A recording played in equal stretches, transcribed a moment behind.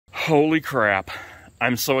Holy crap.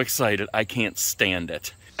 I'm so excited. I can't stand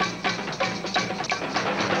it.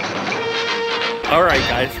 All right,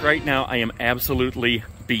 guys, right now I am absolutely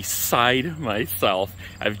beside myself.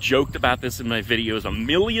 I've joked about this in my videos a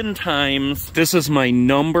million times. This is my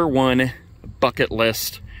 #1 bucket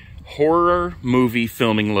list horror movie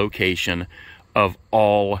filming location of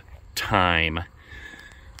all time.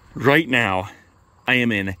 Right now, I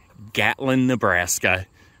am in Gatlin, Nebraska,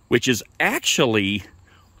 which is actually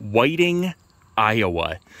Whiting,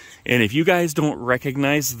 Iowa. And if you guys don't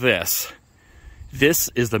recognize this, this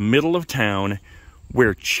is the middle of town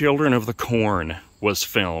where Children of the Corn was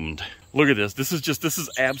filmed. Look at this. This is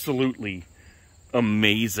absolutely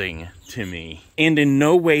amazing to me. And in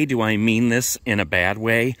no way do I mean this in a bad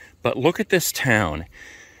way, but look at this town.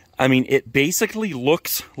 I mean, it basically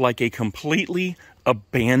looks like a completely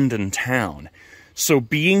abandoned town. So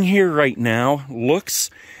being here right now looks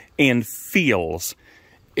and feels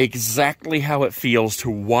exactly how it feels to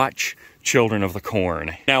watch Children of the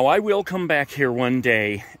Corn. Now, I will come back here one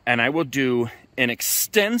day and I will do an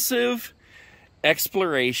extensive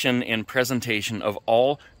exploration and presentation of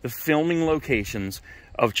all the filming locations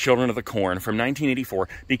of Children of the Corn from 1984,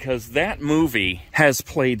 because that movie has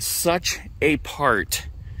played such a part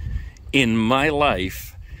in my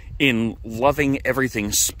life in loving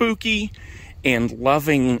everything spooky and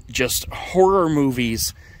loving just horror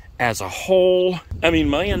movies as a whole. I mean,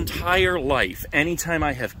 my entire life, anytime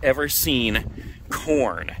I have ever seen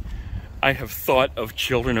corn, I have thought of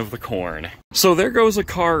Children of the Corn. So there goes a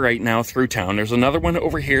car right now through town. There's another one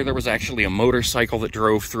over here. There was actually a motorcycle that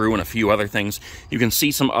drove through and a few other things. You can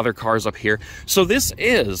see some other cars up here. So this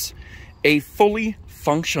is a fully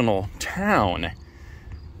functional town,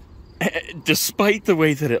 despite the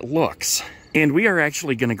way that it looks. And we are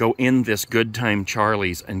actually going to go in this Good Time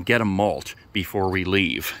Charlie's and get a malt before we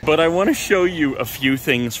leave. But I want to show you a few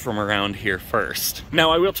things from around here first.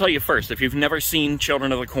 Now, I will tell you first, if you've never seen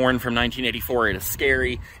Children of the Corn from 1984, it is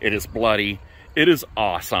scary, it is bloody, it is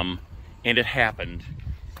awesome, and it happened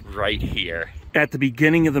right here. At the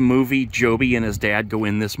beginning of the movie, Joby and his dad go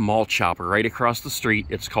in this malt shop right across the street.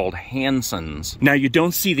 It's called Hanson's. Now, you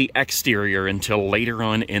don't see the exterior until later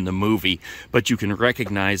on in the movie, but you can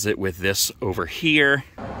recognize it with this over here.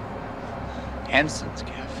 Hanson's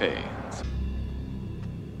Cafe.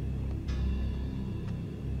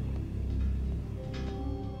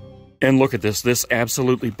 And look at this. This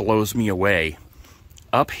absolutely blows me away.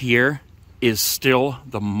 Up here is still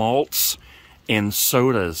the malts and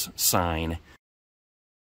sodas sign.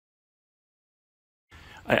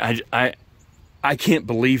 I can't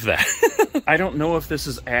believe that. I don't know if this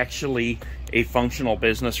is actually a functional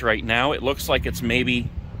business right now. It looks like it's maybe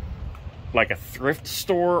like a thrift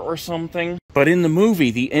store or something. But in the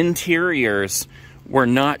movie, the interiors were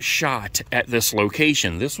not shot at this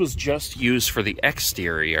location. This was just used for the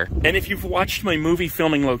exterior. And if you've watched my movie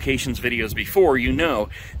filming locations videos before, you know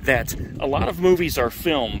that a lot of movies are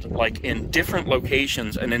filmed like in different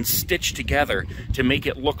locations and then stitched together to make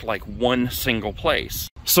it look like one single place.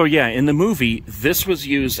 So yeah, in the movie, this was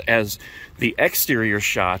used as the exterior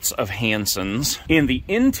shots of Hanson's. In the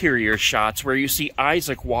interior shots where you see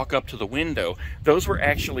Isaac walk up to the window, those were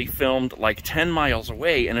actually filmed like 10 miles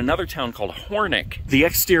away in another town called Hornick. The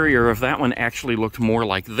exterior of that one actually looked more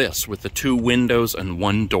like this, with the 2 windows and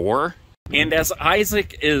 1 door. And as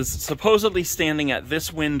Isaac is supposedly standing at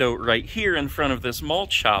this window right here in front of this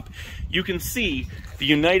malt shop, you can see the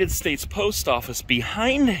United States Post Office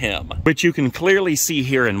behind him, which you can clearly see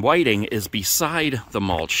here in Whiting is beside the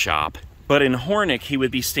malt shop. But in Hornick, he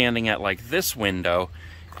would be standing at like this window,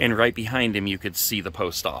 and right behind him you could see the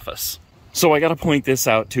post office. So I gotta point this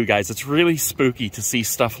out too, guys. It's really spooky to see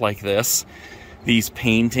stuff like this. These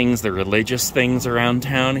paintings, the religious things around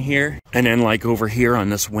town here. And then like over here on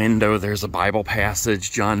this window, there's a Bible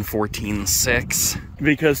passage, John 14:6.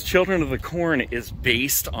 Because Children of the Corn is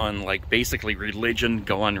based on like basically religion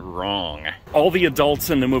gone wrong. All the adults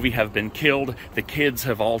in the movie have been killed, the kids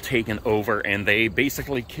have all taken over, and they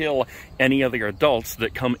basically kill any other adults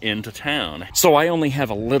that come into town. So I only have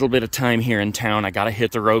a little bit of time here in town. I gotta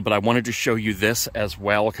hit the road, but I wanted to show you this as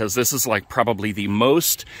well, because this is like probably the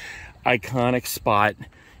most iconic spot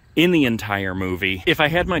in the entire movie. If I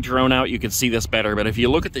had my drone out, you could see this better, but if you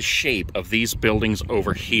look at the shape of these buildings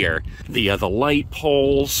over here, the light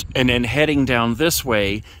poles, and then heading down this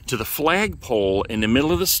way to the flagpole in the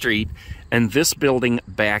middle of the street, and this building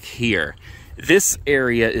back here. This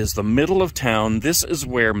area is the middle of town. This is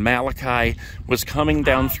where Malachi was coming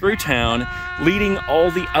down through town, leading all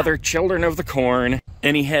the other Children of the Corn,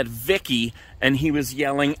 and he had Vicky, and he was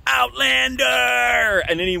yelling, "Outlander!"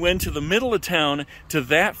 And then he went to the middle of town to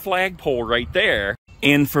that flagpole right there.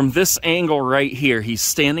 And from this angle right here, he's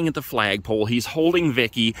standing at the flagpole, he's holding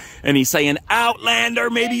Vicky, and he's saying, "Outlander,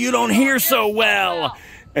 maybe you don't hear so well."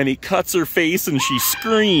 And he cuts her face and she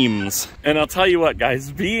screams. And I'll tell you what,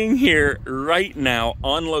 guys, being here right now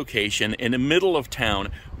on location in the middle of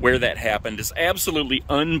town where that happened is absolutely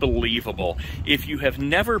unbelievable. If you have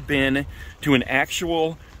never been to an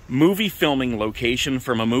actual movie filming location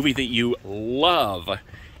from a movie that you love,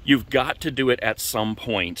 you've got to do it at some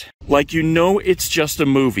point. Like, you know it's just a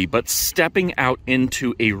movie, but stepping out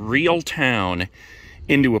into a real town,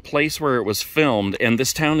 into a place where it was filmed, and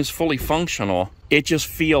this town is fully functional, it just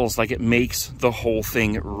feels like it makes the whole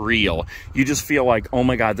thing real. You just feel like, oh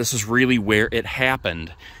my God, this is really where it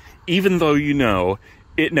happened. Even though you know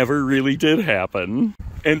it never really did happen.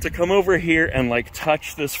 And to come over here and like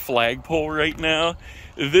touch this flagpole right now,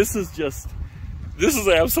 this is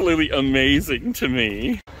absolutely amazing to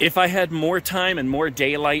me. If I had more time and more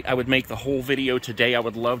daylight, I would make the whole video today. I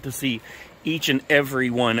would love to see each and every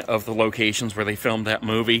one of the locations where they filmed that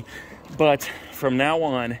movie. But from now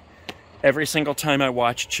on, every single time I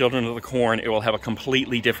watch Children of the Corn, it will have a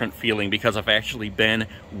completely different feeling because I've actually been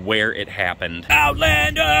where it happened.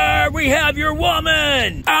 Outlander, we have your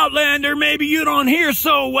woman! Outlander, maybe you don't hear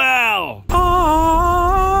so well! Aww.